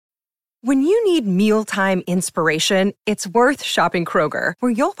When you need mealtime inspiration, it's worth shopping Kroger,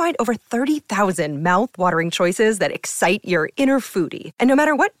 where you'll find over 30,000 mouth-watering choices that excite your inner foodie. And no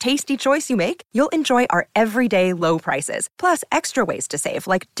matter what tasty choice you make, you'll enjoy our everyday low prices, plus extra ways to save,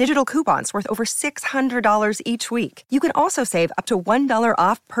 like digital coupons worth over $600 each week. You can also save up to $1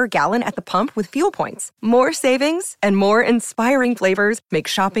 off per gallon at the pump with fuel points. More savings and more inspiring flavors make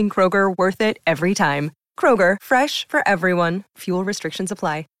shopping Kroger worth it every time. Kroger, fresh for everyone. Fuel restrictions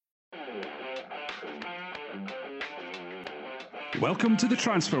apply. Welcome to The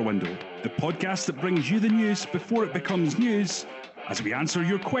Transfer Window, the podcast that brings you the news before it becomes news, as we answer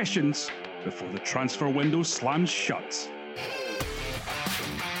your questions before the transfer window slams shut.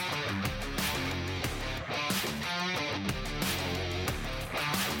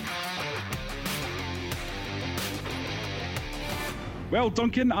 Well,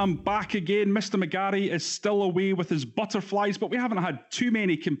 Duncan, I'm back again. Mr. McGarry is still away with his butterflies, but we haven't had too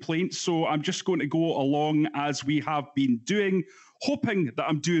many complaints, so I'm just going to go along as we have been doing, hoping that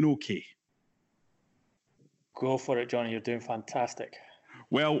I'm doing okay. Go for it, Johnny. You're doing fantastic.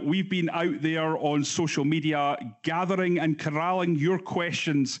 Well, we've been out there on social media gathering and corralling your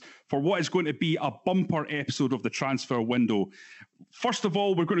questions for what is going to be a bumper episode of the transfer window. First of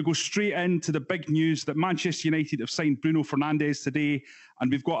all, we're going to go straight into the big news that Manchester United have signed Bruno Fernandes today,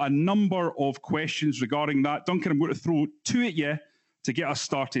 and we've got a number of questions regarding that. Duncan, I'm going to throw two at you to get us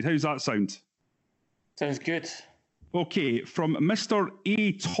started. How's that sound? Sounds good. Okay, from Mr.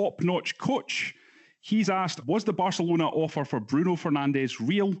 A Top-Notch Coach, he's asked, was the Barcelona offer for Bruno Fernandes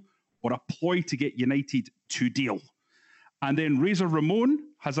real or a ploy to get United to deal? And then Razor Ramon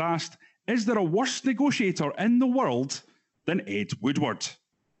has asked, is there a worse negotiator in the world than Ed Woodward?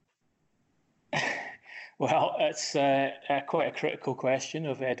 Well, it's quite a critical question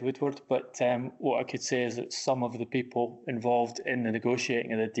of Ed Woodward, but what I could say is that some of the people involved in the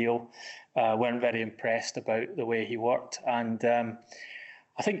negotiating of the deal weren't very impressed about the way he worked. And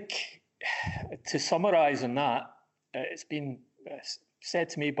I think to summarise on that, it's been said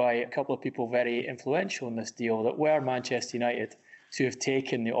to me by a couple of people very influential in this deal that were Manchester United to have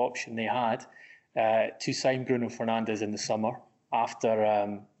taken the option they had to sign Bruno Fernandes in the summer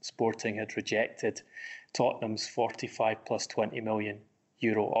after Sporting had rejected Tottenham's 45 plus 20 million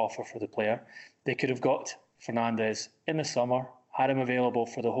euro offer for the player. They could have got Fernandes in the summer, had him available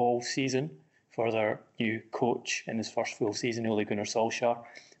for the whole season for their new coach in his first full season, Ole Gunnar Solskjaer,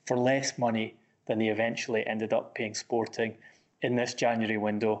 for less money than they eventually ended up paying Sporting in this January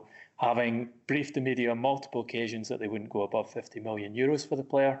window, having briefed the media on multiple occasions that they wouldn't go above 50 million euros for the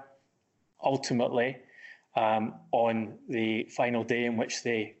player. Ultimately, on the final day in which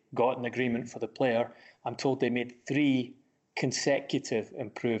they got an agreement for the player, I'm told they made 3 consecutive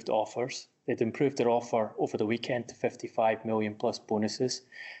improved offers. They'd improved their offer over the weekend to 55 million plus bonuses.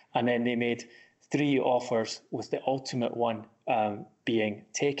 And then they made 3 offers, with the ultimate one being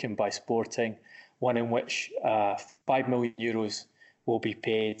taken by Sporting, one in which 5 million euros will be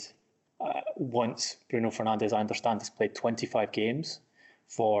paid once Bruno Fernandes, I understand, has played 25 games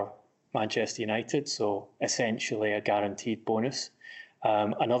for Manchester United, so essentially a guaranteed bonus.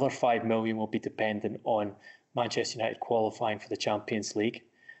 Another 5 million will be dependent on Manchester United qualifying for the Champions League,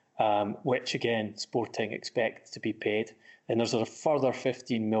 which again Sporting expect to be paid. And there's a further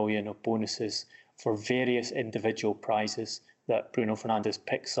 15 million of bonuses for various individual prizes that Bruno Fernandes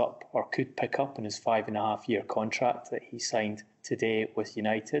picks up or could pick up in his 5.5-year contract that he signed today with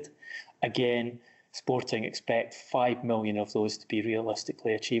United. Again, Sporting expect 5 million of those to be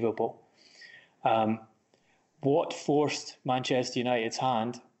realistically achievable. What forced Manchester United's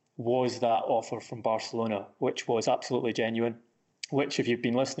hand was that offer from Barcelona, which was absolutely genuine, which, if you've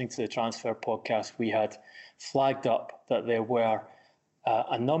been listening to the Transfer podcast, we had flagged up that there were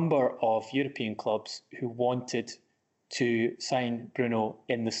a number of European clubs who wanted to sign Bruno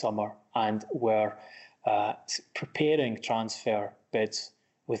in the summer and were preparing transfer bids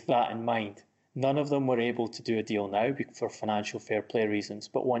with that in mind. None of them were able to do a deal now for financial fair play reasons,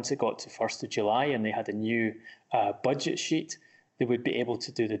 but once it got to 1st of July and they had a new budget sheet, they would be able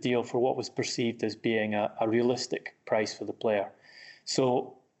to do the deal for what was perceived as being a realistic price for the player.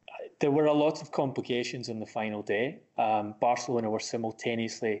 So there were a lot of complications on the final day. Barcelona were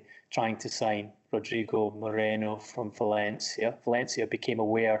simultaneously trying to sign Rodrigo Moreno from Valencia. Valencia became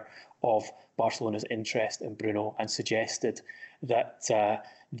aware of Barcelona's interest in Bruno and suggested that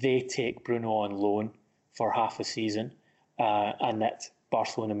they take Bruno on loan for half a season and that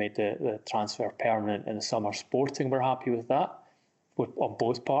Barcelona made the transfer permanent in the summer. Sporting were happy with that on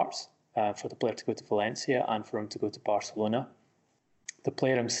both parts, for the player to go to Valencia and for him to go to Barcelona. The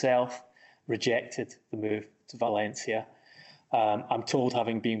player himself rejected the move to Valencia. I'm told,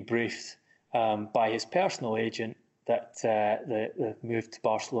 having been briefed by his personal agent, that the move to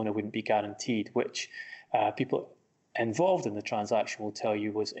Barcelona wouldn't be guaranteed, which people involved in the transaction will tell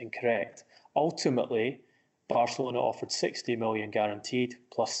you was incorrect. Ultimately, Barcelona offered 60 million guaranteed,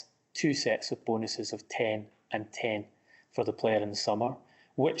 plus 2 sets of bonuses of 10 and 10 for the player in the summer,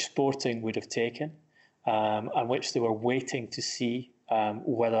 which Sporting would have taken, and which they were waiting to see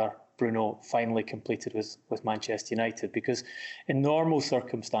whether Bruno finally completed with Manchester United. Because in normal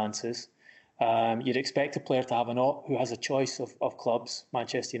circumstances, you'd expect a player to have who has a choice of clubs,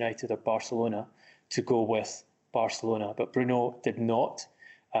 Manchester United or Barcelona, to go with Barcelona. But Bruno did not.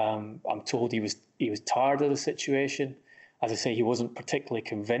 I'm told he was tired of the situation. As I say, he wasn't particularly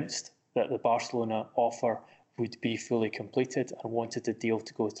convinced that the Barcelona offer would be fully completed and wanted the deal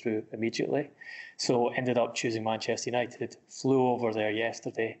to go through immediately. So ended up choosing Manchester United, flew over there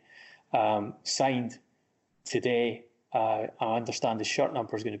yesterday, signed today. I understand the shirt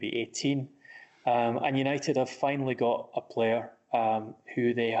number is going to be 18. And United have finally got a player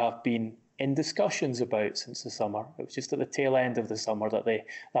who they have been in discussions about since the summer. It was just at the tail end of the summer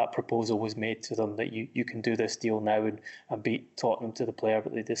that proposal was made to them that you can do this deal now and beat Tottenham to the player,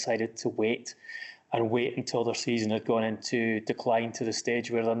 but they decided to wait until their season had gone into decline to the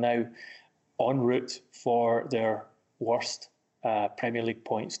stage where they're now en route for their worst Premier League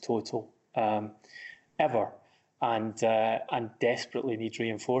points total ever, and desperately need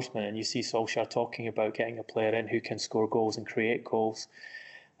reinforcement. And you see Solskjaer talking about getting a player in who can score goals and create goals.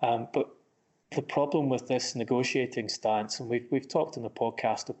 But the problem with this negotiating stance, and we've talked in the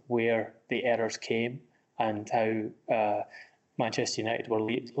podcast of where the errors came and how Manchester United were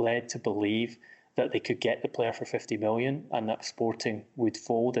led to believe that they could get the player for 50 million and that Sporting would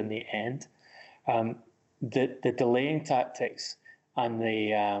fold in the end. The delaying tactics and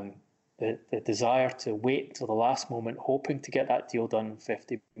the desire to wait till the last moment, hoping to get that deal done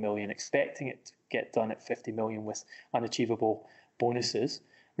 50 million, expecting it to get done at 50 million with unachievable bonuses,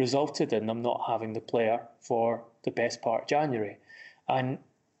 resulted in them not having the player for the best part of January. And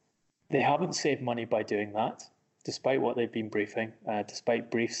they haven't saved money by doing that, despite what they've been briefing, despite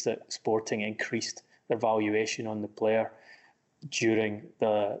briefs that Sporting increased their valuation on the player during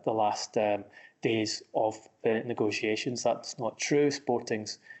the last days of the negotiations. That's not true.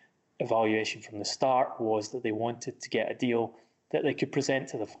 Sporting's evaluation from the start was that they wanted to get a deal that they could present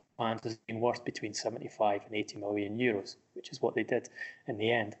to the fans as being worth between 75 and 80 million euros, which is what they did in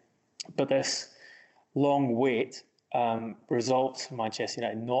the end. But this long wait results in Manchester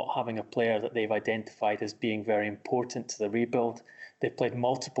United not having a player that they've identified as being very important to the rebuild. They've played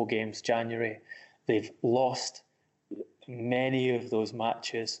multiple games January. They've lost many of those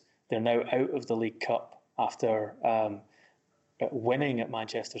matches. They're now out of the League Cup after winning at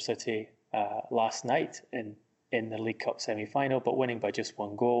Manchester City last night in the League Cup semi-final, but winning by just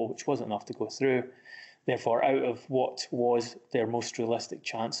 1 goal, which wasn't enough to go through. Therefore, out of what was their most realistic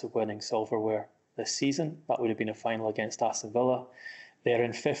chance of winning silverware this season, that would have been a final against Aston Villa. They're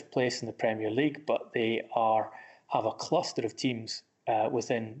in 5th place in the Premier League, but they have a cluster of teams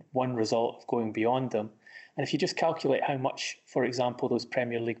within one result of going beyond them. And if you just calculate how much, for example, those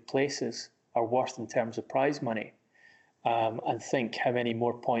Premier League places are worth in terms of prize money, and think how many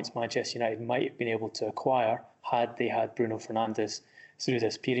more points Manchester United might have been able to acquire had they had Bruno Fernandes through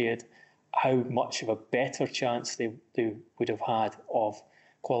this period, how much of a better chance they would have had of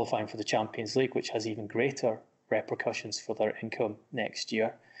qualifying for the Champions League, which has even greater repercussions for their income next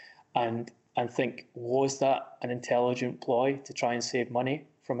year. And think, was that an intelligent ploy to try and save money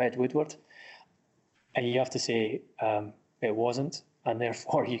from Ed Woodward? And you have to say it wasn't. And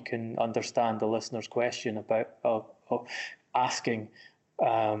therefore you can understand the listener's question about asking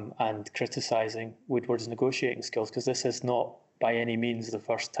and criticising Woodward's negotiating skills, because this is not by any means the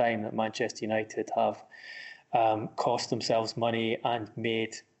first time that Manchester United have cost themselves money and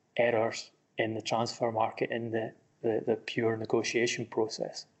made errors in the transfer market in the pure negotiation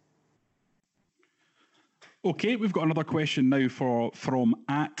process. Okay, we've got another question now from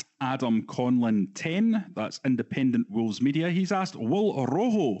 @AdamConlin10. That's Independent Wolves Media. He's asked, will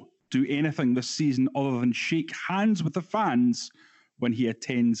Rojo do anything this season other than shake hands with the fans when he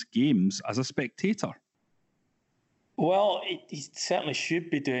attends games as a spectator? Well, he certainly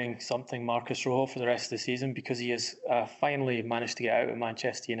should be doing something, Marcus Rojo, for the rest of the season, because he has finally managed to get out of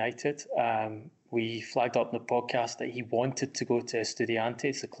Manchester United. We flagged up in the podcast that he wanted to go to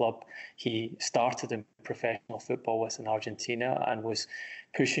Estudiantes, the club he started in professional football with in Argentina, and was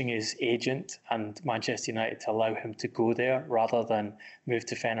pushing his agent and Manchester United to allow him to go there rather than move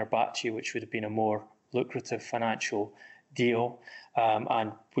to Fenerbahce, which would have been a more lucrative financial deal,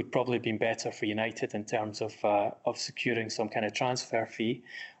 and would probably have been better for United in terms of securing some kind of transfer fee.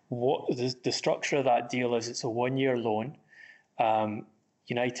 What the structure of that deal is, it's a 1-year loan.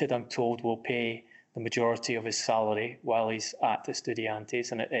 United, I'm told, will pay the majority of his salary while he's at the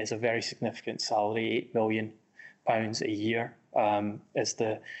Estudiantes, and it is a very significant salary. £8 million a year is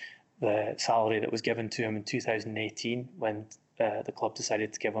the salary that was given to him in 2018 when the club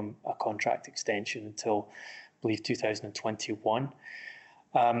decided to give him a contract extension until, I believe, 2021.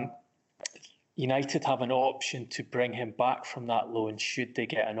 United have an option to bring him back from that loan should they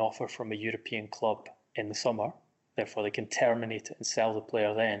get an offer from a European club in the summer. Therefore, they can terminate it and sell the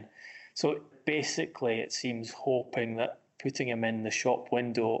player then. So basically, it seems hoping that putting him in the shop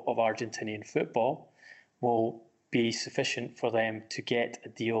window of Argentinian football will be sufficient for them to get a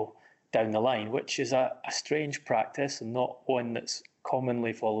deal down the line, which is a strange practice and not one that's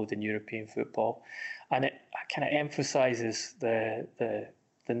commonly followed in European football. And it kind of emphasises the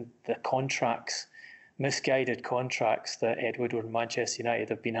contracts, misguided contracts that Ed Woodward and Manchester United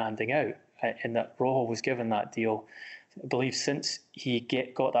have been handing out, in that Rojo was given that deal. I believe since he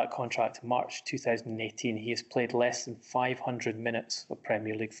got that contract in March 2018, he has played less than 500 minutes of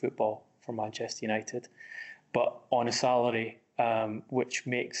Premier League football for Manchester United, but on a salary which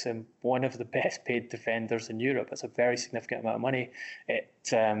makes him one of the best paid defenders in Europe. It's a very significant amount of money. It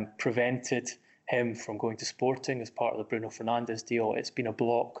prevented him from going to Sporting as part of the Bruno Fernandes deal. It's been a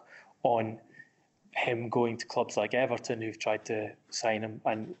block on him going to clubs like Everton, who've tried to sign him,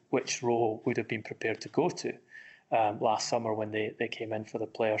 and which Rojo would have been prepared to go to last summer when they came in for the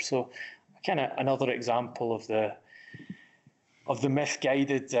player. So kind of another example of the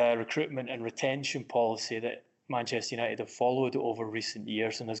misguided recruitment and retention policy that Manchester United have followed over recent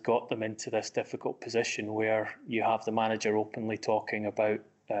years, and has got them into this difficult position where you have the manager openly talking about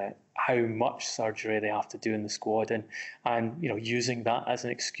how much surgery they have to do in the squad, and using that as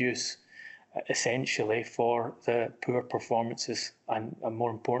an excuse essentially for the poor performances and more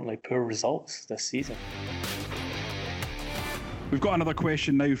importantly poor results this season. We've got another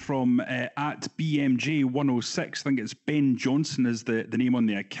question now from at BMJ106. I think it's Ben Johnson is the name on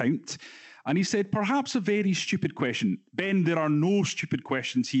the account. And he said, perhaps a very stupid question. Ben, there are no stupid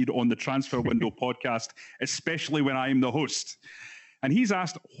questions here on the Transfer Window podcast, especially when I'm the host. And he's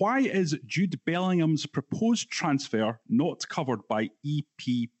asked, why is Jude Bellingham's proposed transfer not covered by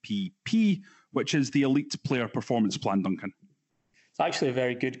EPPP, which is the Elite Player Performance Plan, Duncan? It's actually a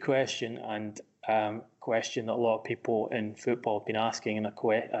very good question, and question that a lot of people in football have been asking, and a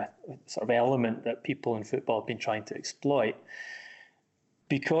sort of element that people in football have been trying to exploit.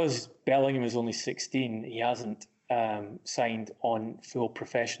 Because Bellingham is only 16, he hasn't signed on full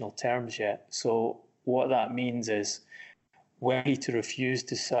professional terms yet. So what that means is, were he to refuse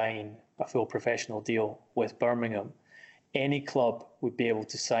to sign a full professional deal with Birmingham, any club would be able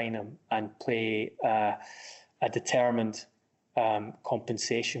to sign him and play a determined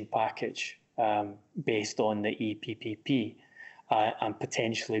compensation package based on the EPPP and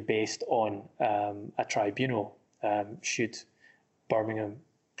potentially based on a tribunal should Birmingham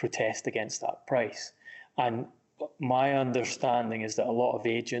protest against that price. And my understanding is that a lot of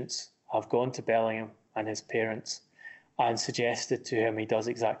agents have gone to Bellingham and his parents and suggested to him he does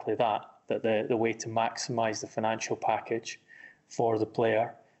exactly that the way to maximise the financial package for the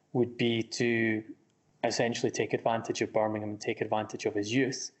player would be to essentially take advantage of Birmingham and take advantage of his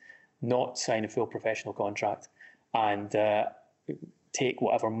youth, not sign a full professional contract, and take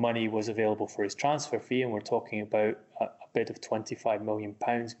whatever money was available for his transfer fee, and we're talking about a bid of £25 million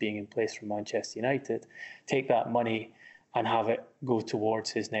being in place from Manchester United, take that money and have it go towards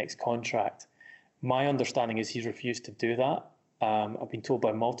his next contract. My understanding is he's refused to do that. I've been told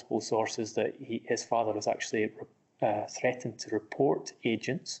by multiple sources that his father has actually threatened to report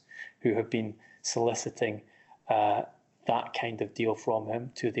agents who have been soliciting that kind of deal from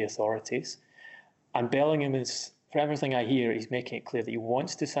him to the authorities. And Bellingham is, for everything I hear, he's making it clear that he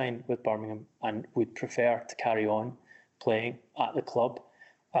wants to sign with Birmingham and would prefer to carry on playing at the club.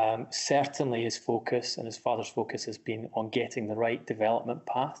 Certainly his focus and his father's focus has been on getting the right development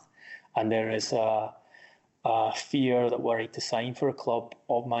path. And there is a fear that were he to sign for a club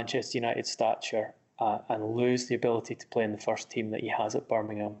of Manchester United stature and lose the ability to play in the first team that he has at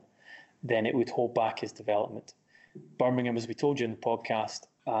Birmingham, then it would hold back his development. Birmingham, as we told you in the podcast,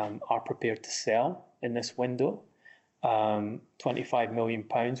 are prepared to sell in this window. £25 million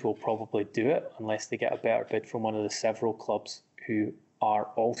will probably do it unless they get a better bid from one of the several clubs who are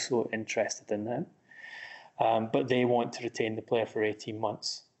also interested in him. But they want to retain the player for 18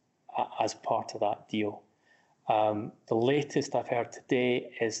 months as part of that deal. The latest I've heard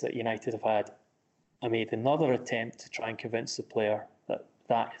today is that United have had I made another attempt to try and convince the player that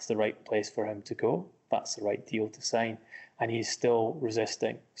that is the right place for him to go. That's the right deal to sign. And he's still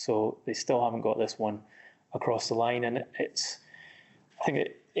resisting. So they still haven't got this one across the line. And I think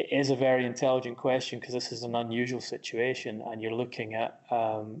it is a very intelligent question, because this is an unusual situation. And you're looking at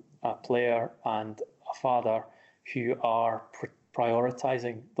a player and a father who are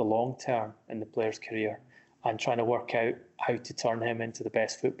prioritising the long term in the player's career and trying to work out how to turn him into the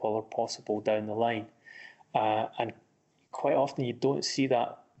best footballer possible down the line. And quite often you don't see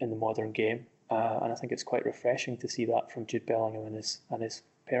that in the modern game. And I think it's quite refreshing to see that from Jude Bellingham and his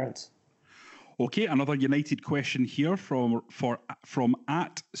parents. Okay, another United question here from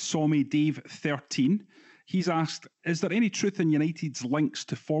at Somi Dave 13. He's asked, is there any truth in United's links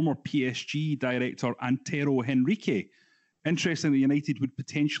to former PSG director Antero Henrique? Interesting that United would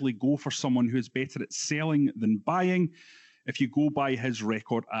potentially go for someone who is better at selling than buying, if you go by his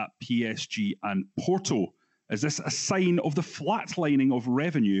record at PSG and Porto. Is this a sign of the flatlining of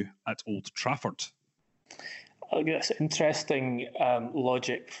revenue at Old Trafford? I guess interesting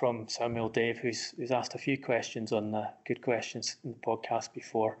logic from Samuel Dave, who's asked a few questions on the good questions in the podcast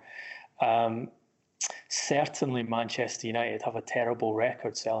before. Certainly Manchester United have a terrible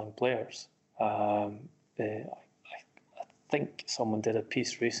record selling players. I think someone did a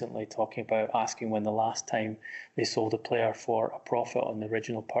piece recently talking about asking when the last time they sold a player for a profit on the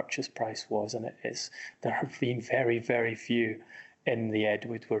original purchase price was, and there have been very, very few in the Ed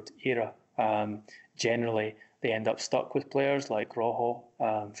Woodward era. Generally, they end up stuck with players like Rojo,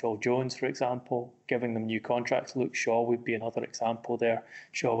 Phil Jones, for example, giving them new contracts. Luke Shaw would be another example there.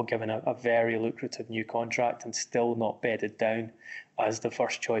 Shaw were given a very lucrative new contract and still not bedded down as the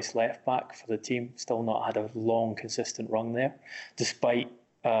first choice left back for the team, still not had a long, consistent run there, despite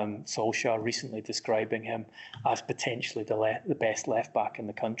Solskjaer recently describing him as potentially the best left back in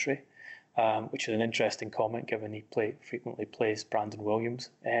the country, which is an interesting comment given he frequently plays Brandon Williams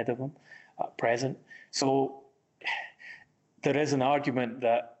ahead of him at present. So there is an argument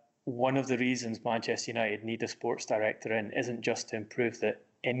that one of the reasons Manchester United need a sports director in isn't just to improve the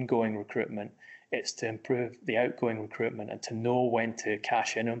ingoing recruitment, it's to improve the outgoing recruitment and to know when to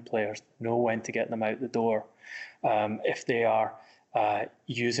cash in on players, know when to get them out the door. If they are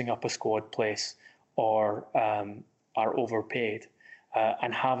using up a squad place or are overpaid,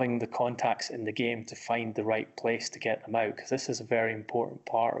 and having the contacts in the game to find the right place to get them out, because this is a very important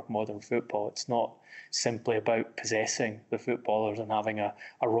part of modern football. It's not simply about possessing the footballers and having a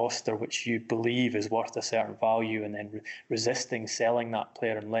roster which you believe is worth a certain value and then resisting selling that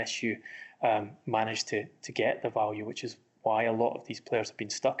player unless you manage to get the value, which is why a lot of these players have been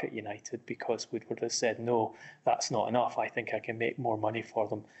stuck at United, because Woodward has said, no, that's not enough. I think I can make more money for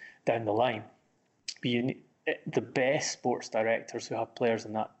them down the line. But the best sports directors who have players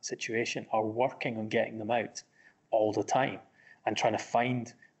in that situation are working on getting them out all the time and trying to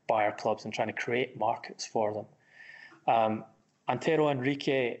find buyer clubs and trying to create markets for them. Antero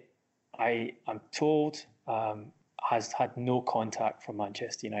Henrique, I'm told, has had no contact from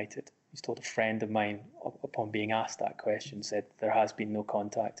Manchester United. He's told a friend of mine, upon being asked that question, said there has been no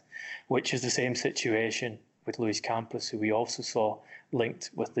contact, which is the same situation with Luis Campos, who we also saw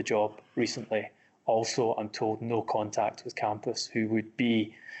linked with the job recently. Also, I'm told no contact with Campos, who would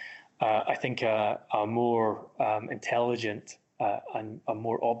be, I think, a more intelligent and a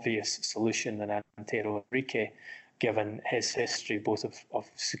more obvious solution than Antero Henrique, given his history both of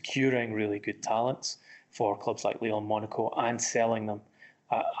securing really good talents for clubs like Lyon, Monaco, and selling them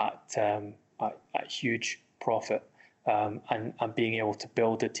at huge profit, and being able to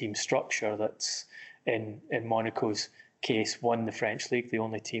build a team structure that's, in Monaco's case, won the French League, the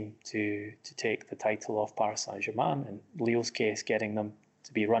only team to take the title off Paris Saint-Germain. In Lille's case, getting them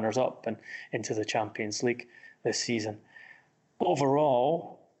to be runners-up and into the Champions League this season.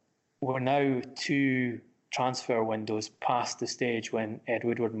 Overall, we're now 2 transfer windows past the stage when Ed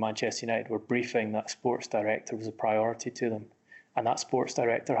Woodward and Manchester United were briefing that sports director was a priority to them. And that sports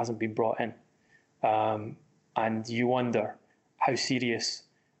director hasn't been brought in. And you wonder how serious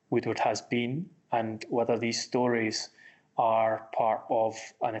Woodward has been and whether these stories are part of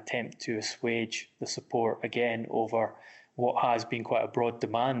an attempt to assuage the support again over what has been quite a broad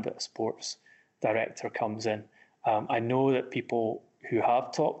demand that a sports director comes in. I know that people who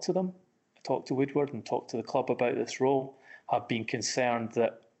have talked to Woodward and talked to the club about this role, have been concerned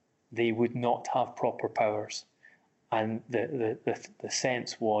that they would not have proper powers. And the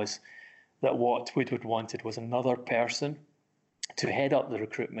sense was that what Woodward wanted was another person to head up the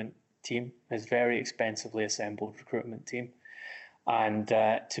recruitment team, his very expensively assembled recruitment team, and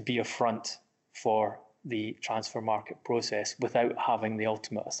to be a front for the transfer market process without having the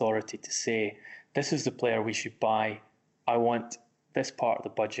ultimate authority to say, this is the player we should buy. I want this part of the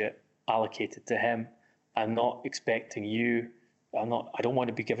budget allocated to him. I'm not expecting you. I don't want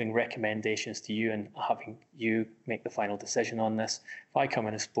to be giving recommendations to you and having you make the final decision on this. If I come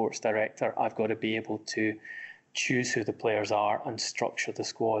in as sports director, I've got to be able to choose who the players are and structure the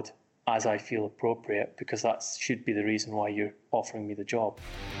squad as I feel appropriate, because that should be the reason why you're offering me the job.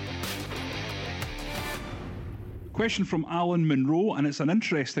 Question from Alan Monroe, and it's an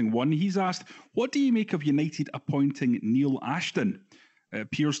interesting one. He's asked, what do you make of United appointing Neil Ashton? It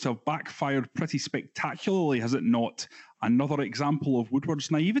appears to have backfired pretty spectacularly, has it not? Another example of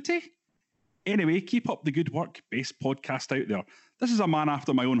Woodward's naivety? Anyway, keep up the good work. Best podcast out there. This is a man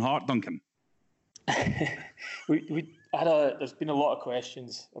after my own heart, Duncan. There's been a lot of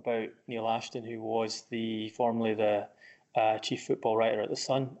questions about Neil Ashton, who was formerly the chief football writer at The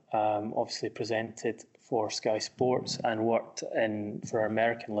Sun, obviously presented for Sky Sports and worked for our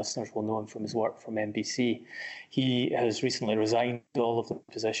American listeners will know him from his work from NBC. He has recently resigned all of the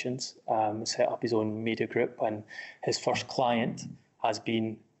positions, set up his own media group, and his first client has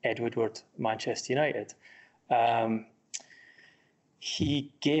been Ed Woodward, Manchester United.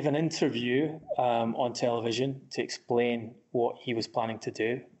 He gave an interview on television to explain what he was planning to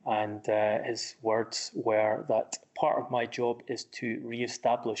do, and his words were that part of my job is to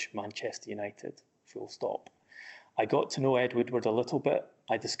re-establish Manchester United, full stop. I got to know Ed Woodward a little bit.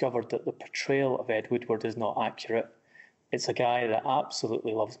 I discovered that the portrayal of Ed Woodward is not accurate. It's a guy that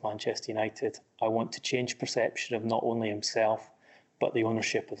absolutely loves Manchester United. I want to change perception of not only himself, but the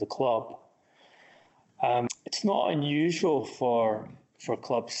ownership of the club. It's not unusual for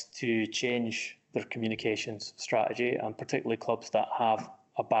clubs to change their communications strategy, and particularly clubs that have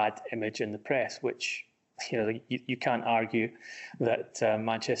a bad image in the press, which you can't argue that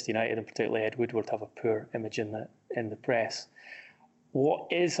Manchester United and particularly Ed Woodward have a poor image in the press. What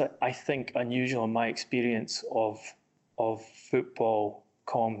is, I think, unusual in my experience of football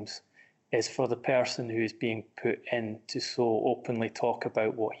comms is for the person who is being put in to so openly talk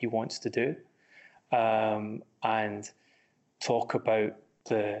about what he wants to do, and talk about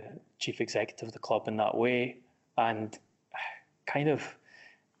the chief executive of the club in that way, and kind of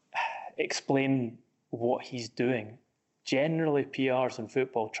explain what he's doing. Generally, PRs in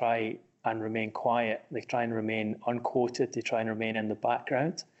football try and remain quiet. They try and remain unquoted. They try and remain in the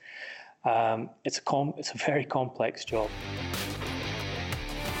background. It's a very complex job.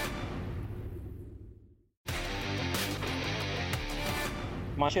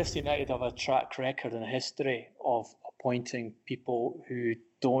 Manchester United have a track record and a history of appointing people who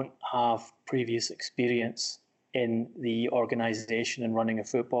don't have previous experience in the organisation and running of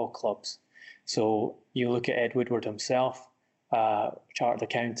football clubs. So you look at Ed Woodward himself, chartered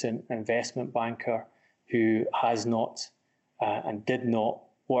accountant, investment banker, who has not and did not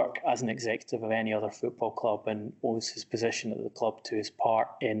work as an executive of any other football club and owes his position at the club to his part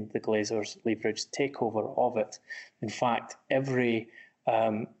in the Glazers' leveraged takeover of it. In fact, every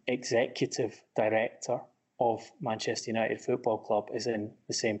executive director of Manchester United Football Club is in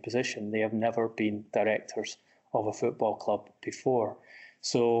the same position. They have never been directors of a football club before.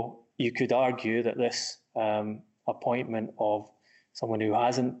 So you could argue that this appointment of someone who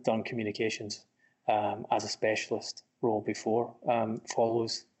hasn't done communications as a specialist role before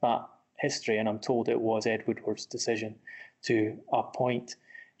follows that history, and I'm told it was Ed Woodward's decision to appoint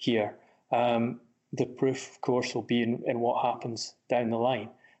here. The proof, of course, will be in what happens down the line.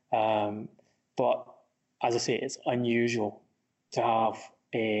 But as I say, it's unusual to have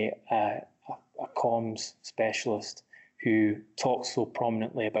a comms specialist who talks so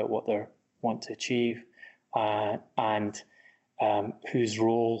prominently about what they want to achieve, and whose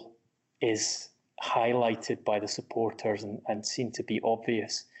role is highlighted by the supporters and seen to be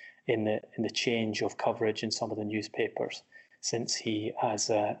obvious in the change of coverage in some of the newspapers since he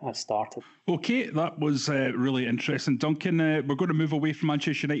has started. Okay, that was really interesting. Duncan, we're going to move away from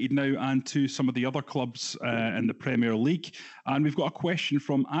Manchester United now and to some of the other clubs in the Premier League. And we've got a question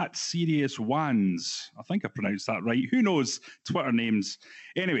from @SeriousWans. I think I pronounced that right. Who knows Twitter names?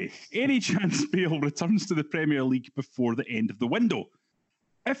 Anyway, any chance Bale returns to the Premier League before the end of the window?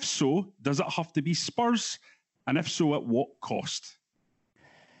 If so, does it have to be Spurs? And if so, at what cost?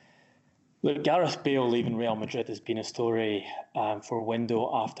 Look, Gareth Bale leaving Real Madrid has been a story for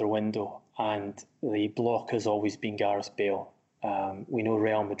window after window, and the block has always been Gareth Bale. We know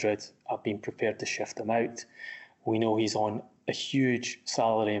Real Madrid have been prepared to shift him out. We know he's on a huge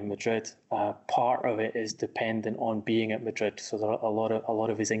salary in Madrid. Part of it is dependent on being at Madrid, so there are a lot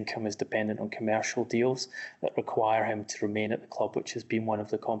of his income is dependent on commercial deals that require him to remain at the club, which has been one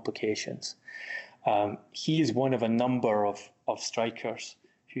of the complications. He is one of a number of strikers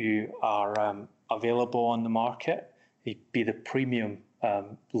who are available on the market. He'd be the premium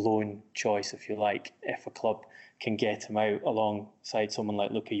loan choice, if you like, if a club can get him out alongside someone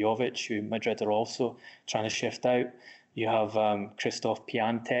like Luka Jovic, who Madrid are also trying to shift out. You have Christoph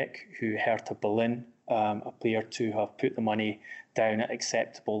Piatek, who Hertha Berlin appear to have put the money down at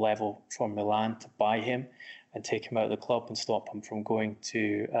acceptable level for Milan to buy him and take him out of the club and stop him from going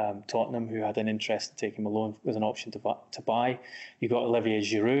to Tottenham, who had an interest in taking him alone with an option to buy. You've got Olivier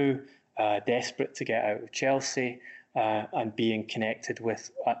Giroud, desperate to get out of Chelsea and being connected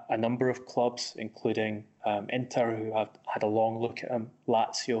with a number of clubs, including Inter, who have had a long look at him.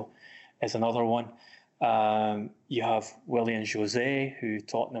 Lazio is another one. You have Willian Jose, who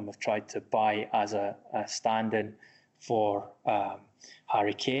Tottenham have tried to buy as a stand-in for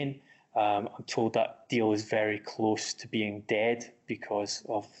Harry Kane. I'm told that deal is very close to being dead because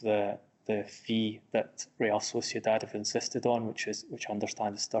of the fee that Real Sociedad have insisted on, which I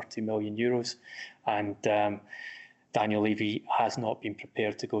understand is €30 million, and Daniel Levy has not been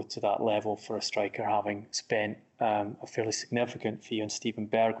prepared to go to that level for a striker, having spent a fairly significant fee on Steven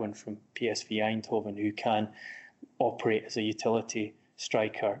Bergwijn from PSV Eindhoven, who can operate as a utility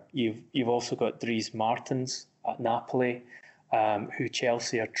striker. You've also got Dries Martens at Napoli, who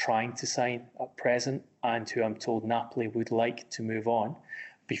Chelsea are trying to sign at present, and who I'm told Napoli would like to move on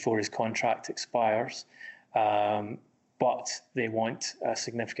before his contract expires. But they want a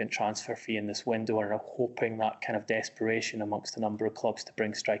significant transfer fee in this window and are hoping that kind of desperation amongst a number of clubs to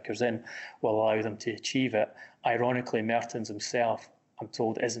bring strikers in will allow them to achieve it. Ironically, Mertens himself, I'm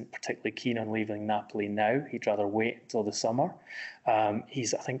told, isn't particularly keen on leaving Napoli now. He'd rather wait until the summer.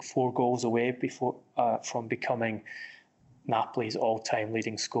 He's, I think, 4 goals away from becoming Napoli's all-time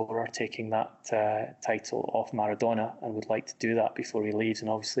leading scorer, taking that title off Maradona, and would like to do that before he leaves. And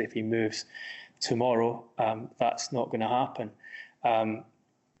obviously, if he moves tomorrow, that's not going to happen.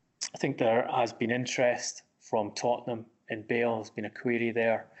 I think there has been interest from Tottenham in Bale. There's been a query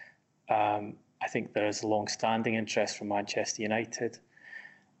there. I think there is a long-standing interest from Manchester United.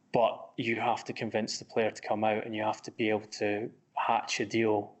 But you have to convince the player to come out, and you have to be able to hatch a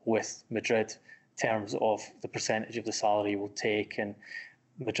deal with Madrid in terms of the percentage of the salary we'll take. And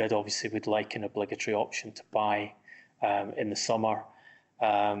Madrid obviously would like an obligatory option to buy in the summer.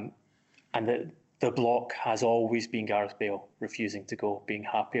 And the block has always been Gareth Bale refusing to go, being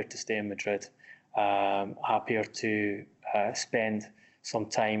happier to stay in Madrid, happier to spend some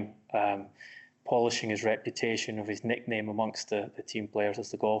time polishing his reputation of his nickname amongst the team players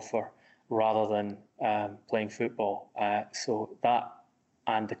as the golfer, rather than playing football. So that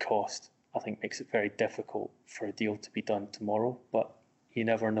and the cost, I think, makes it very difficult for a deal to be done tomorrow, but you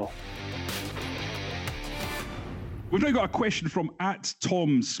never know. We've now got a question from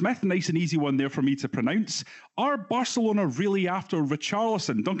 @Tom Smith. Nice and easy one there for me to pronounce. Are Barcelona really after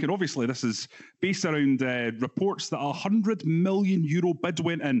Richarlison? Duncan, obviously this is based around reports that a €100 million bid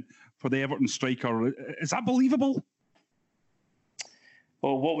went in for the Everton striker. Is that believable?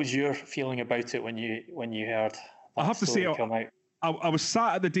 Well, what was your feeling about it when you heard that I have to say, come out? I was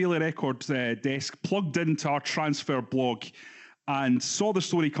sat at the Daily Record desk, plugged into our transfer blog, and saw the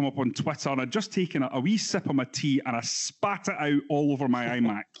story come up on Twitter, and I'd just taken a wee sip of my tea and I spat it out all over my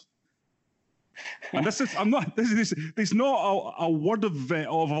iMac. And there's not a word of a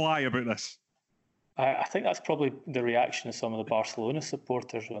lie about this. I think that's probably the reaction of some of the Barcelona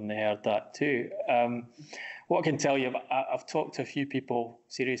supporters when they heard that too. What I can tell you, I've talked to a few people,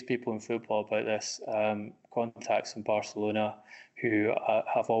 serious people in football about this, contacts in Barcelona who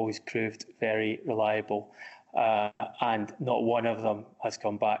have always proved very reliable. And not one of them has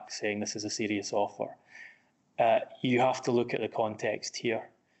come back saying this is a serious offer. You have to look at the context here.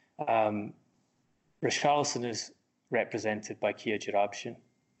 Richarlison is represented by Kia Joorabchian,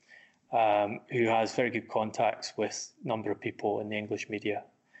 who has very good contacts with a number of people in the English media.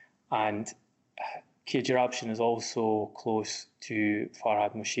 And Kia Joorabchian is also close to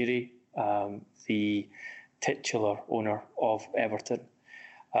Farhad Moshiri, the titular owner of Everton.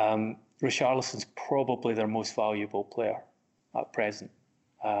 Richarlison's probably their most valuable player at present.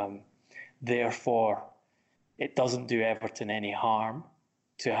 Therefore, it doesn't do Everton any harm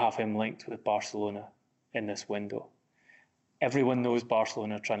to have him linked with Barcelona in this window. Everyone knows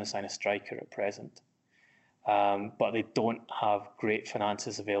Barcelona are trying to sign a striker at present, but they don't have great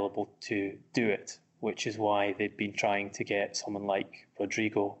finances available to do it, which is why they've been trying to get someone like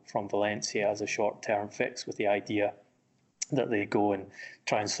Rodrigo from Valencia as a short-term fix, with the idea that they go and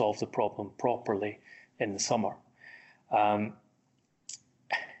try and solve the problem properly in the summer.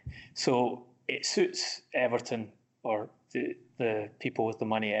 So it suits Everton, or the people with the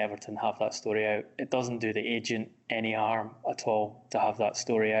money at Everton have that story out. It doesn't do the agent any harm at all to have that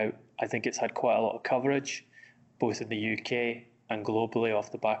story out. I think it's had quite a lot of coverage, both in the UK and globally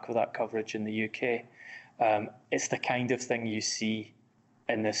off the back of that coverage in the UK. It's the kind of thing you see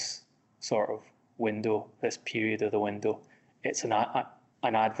in this sort of window, this period of the window. It's an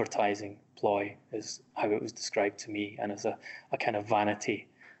advertising ploy, is how it was described to me, and as a kind of vanity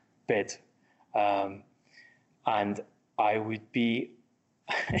bid. And I would be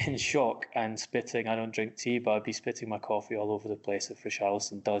in shock and spitting. I don't drink tea, but I'd be spitting my coffee all over the place if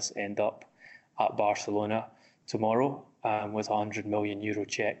Richarlison does end up at Barcelona tomorrow with a €100 million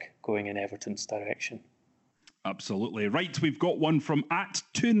check going in Everton's direction. Absolutely. Right, we've got one from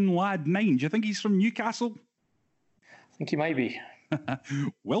 @ToonLad9. Do you think he's from Newcastle? I think he might be.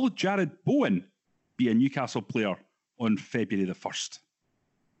 Will Jared Bowen be a Newcastle player on February the 1st?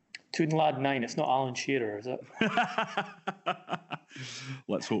 ToonLad9, it's not Alan Shearer, is it?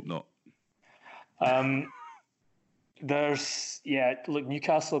 Let's hope not. Look,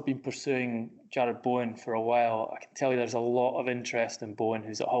 Newcastle have been pursuing Jared Bowen for a while. I can tell you there's a lot of interest in Bowen,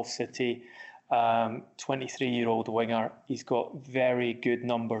 who's at Hull City. 23-year-old winger. He's got very good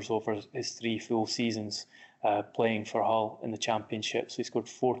numbers over his 3 full seasons playing for Hull in the Championship. So he scored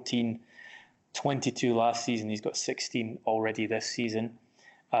 14, 22 last season. He's got 16 already this season.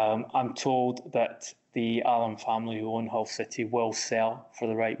 I'm told that the Allen family who own Hull City will sell for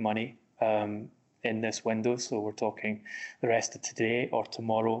the right money in this window. So we're talking the rest of today or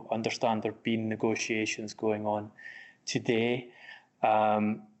tomorrow. I understand there have been negotiations going on today.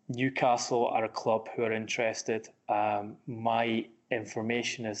 Newcastle are a club who are interested. My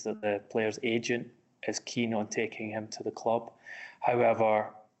information is that the player's agent is keen on taking him to the club. However,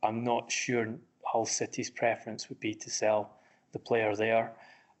 I'm not sure Hull City's preference would be to sell the player there.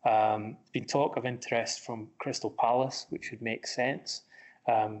 Been talk of interest from Crystal Palace, which would make sense,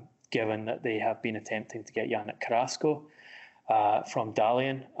 given that they have been attempting to get Yannick Carrasco from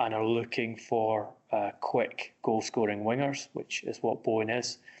Dalian and are looking for quick goal-scoring wingers, which is what Bowen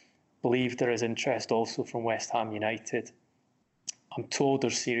is. Believe there is interest also from West Ham United. I'm told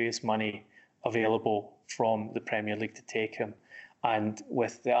there's serious money available from the Premier League to take him. And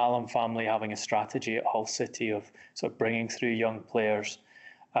with the Allen family having a strategy at Hull City of sort of bringing through young players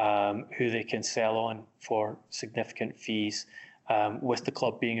who they can sell on for significant fees, with the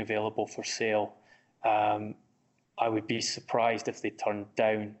club being available for sale, I would be surprised if they turned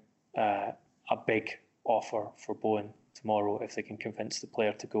down a big offer for Bowen tomorrow if they can convince the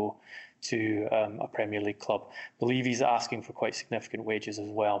player to go to a Premier League club. I believe he's asking for quite significant wages as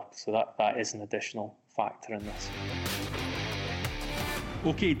well, so that is an additional factor in this.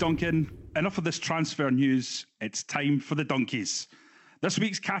 Okay, Duncan, enough of this transfer news. It's time for the donkeys. This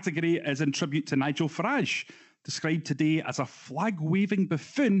week's category is in tribute to Nigel Farage, described today as a flag-waving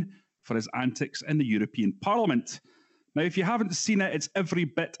buffoon for his antics in the European Parliament. Now, if you haven't seen it, it's every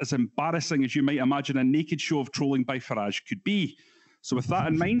bit as embarrassing as you might imagine a naked show of trolling by Farage could be. So with that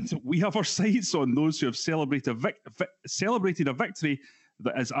in mind, we have our sights on those who have celebrated a victory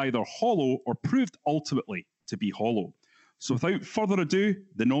that is either hollow or proved ultimately to be hollow. So without further ado,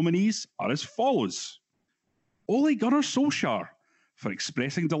 the nominees are as follows. Ole Gunnar Solskjaer, for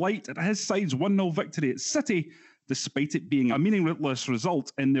expressing delight at his side's 1-0 victory at City, despite it being a meaningless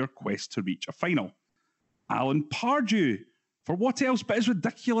result in their quest to reach a final. Alan Pardew, for what else but his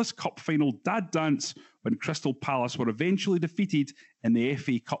ridiculous cup final dad dance when Crystal Palace were eventually defeated in the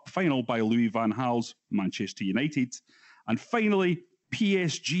FA Cup final by Louis van Gaal's Manchester United. And finally,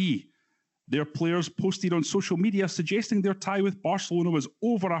 PSG. Their players posted on social media suggesting their tie with Barcelona was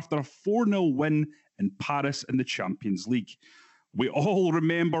over after a 4-0 win in Paris in the Champions League. We all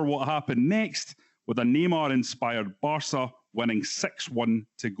remember what happened next, with a Neymar-inspired Barca winning 6-1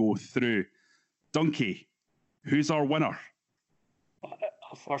 to go through. Donkey, who's our winner?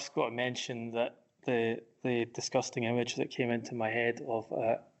 I've first got to mention that the disgusting image that came into my head of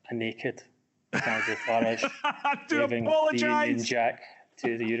a naked Nigel Farage giving the Union Jack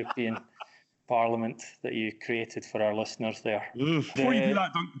to the European Parliament that you created for our listeners there. Before you do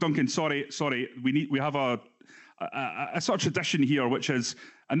that, Duncan, sorry, we have a sort of tradition here, which is,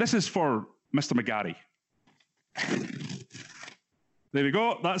 and this is for Mr. McGarry. There we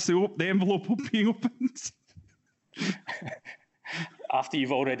go. That's the envelope being opened. After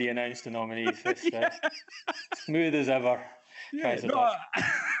you've already announced the nominees, it's smooth as ever.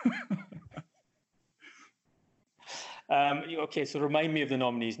 Okay, so remind me of the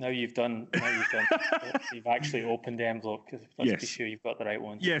nominees. Now you've actually opened the envelope, because let's be sure you've got the right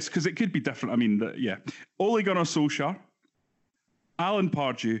ones. Yes, because it could be different. I mean, Ole Gunnar Solskjaer, Alan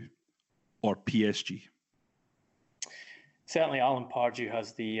Pardew, or PSG. certainly Alan Pardew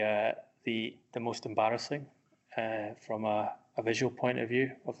has the most embarrassing from a visual point of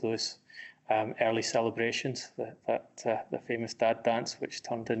view of those early celebrations, the famous dad dance, which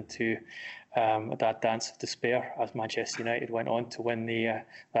turned into a dad dance of despair as Manchester United went on to win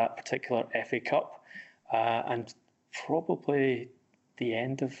that particular FA Cup, and probably the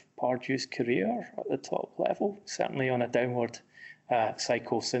end of Pardew's career at the top level, certainly on a downward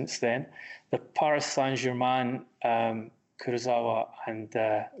cycle since then. The Paris Saint-Germain, Kurzawa and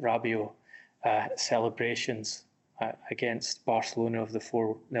Rabiot celebrations against Barcelona of the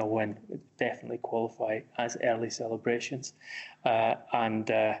 4-0 win would definitely qualify as early celebrations.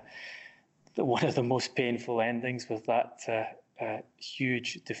 And one of the most painful endings was that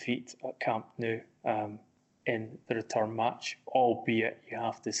huge defeat at Camp Nou in the return match, albeit, you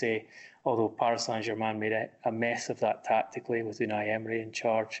have to say, although Paris Saint-Germain made a mess of that tactically with Unai Emery in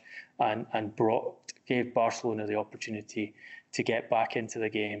charge and gave Barcelona the opportunity to get back into the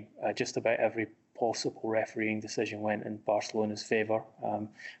game. Just about every possible refereeing decision went in Barcelona's favour,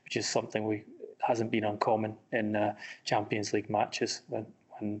 which is something hasn't been uncommon in Champions League matches when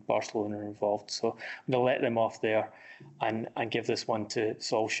Barcelona are involved. So I'm going to let them off there and give this one to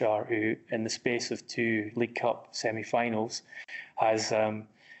Solskjaer, who in the space of 2 League Cup semi-finals has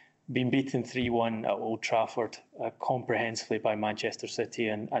been beaten 3-1 at Old Trafford comprehensively by Manchester City,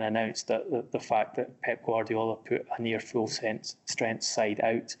 and announced that the fact that Pep Guardiola put a near full strength side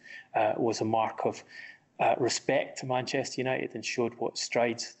out was a mark of respect to Manchester United and showed what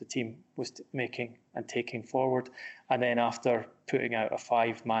strides the team was making and taking forward. And then after putting out a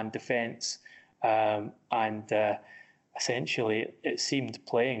 5-man defence and essentially it seemed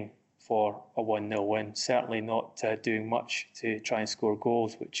playing for a 1-0 win, certainly not doing much to try and score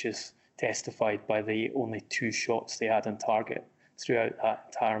goals, which is testified by the only 2 shots they had on target throughout that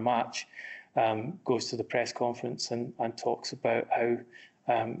entire match, goes to the press conference and talks about how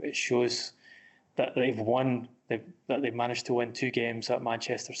it shows that they've won, that they've managed to win 2 games at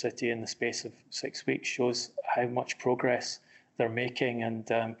Manchester City in the space of 6 weeks, shows how much progress they're making and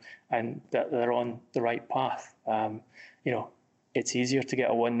that they're on the right path. It's easier to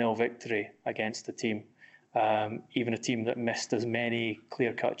get a 1-0 victory against a team, even a team that missed as many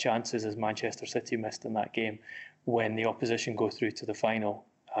clear-cut chances as Manchester City missed in that game, when the opposition go through to the final,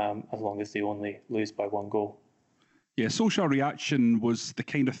 as long as they only lose by 1 goal. Yeah, Solskjaer reaction was the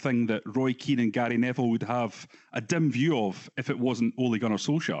kind of thing that Roy Keane and Gary Neville would have a dim view of if it wasn't Ole Gunnar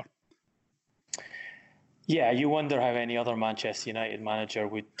Solskjaer. Yeah, you wonder how any other Manchester United manager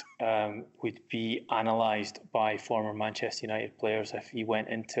would be analysed by former Manchester United players if he went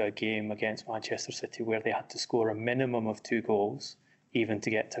into a game against Manchester City where they had to score a minimum of 2 goals, even to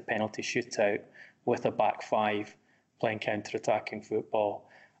get to a penalty shootout, with a back 5 playing counter-attacking football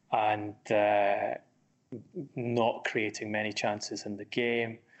and not creating many chances in the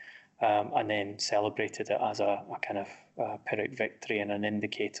game, and then celebrated it as a kind of Pyrrhic victory and an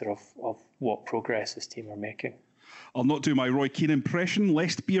indicator of what progress this team are making. I'll not do my Roy Keane impression,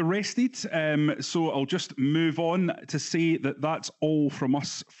 lest be arrested. So I'll just move on to say that that's all from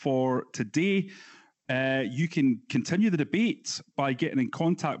us for today. You can continue the debate by getting in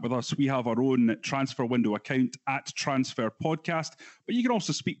contact with us. We have our own Transfer Window account at Transfer Podcast, but you can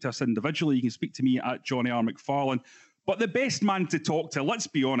also speak to us individually. You can speak to me at Johnny R. McFarlane. But the best man to talk to, let's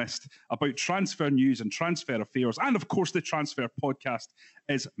be honest, about transfer news and transfer affairs, and of course the Transfer Podcast,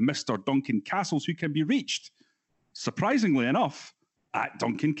 is Mr. Duncan Castles, who can be reached, surprisingly enough, at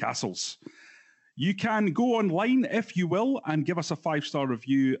Duncan Castles. You can go online, if you will, and give us a 5-star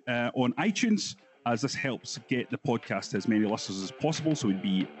review on iTunes, as this helps get the podcast to as many listeners as possible. So we'd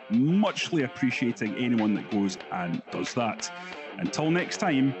be muchly appreciating anyone that goes and does that. Until next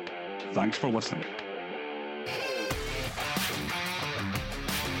time, thanks for listening.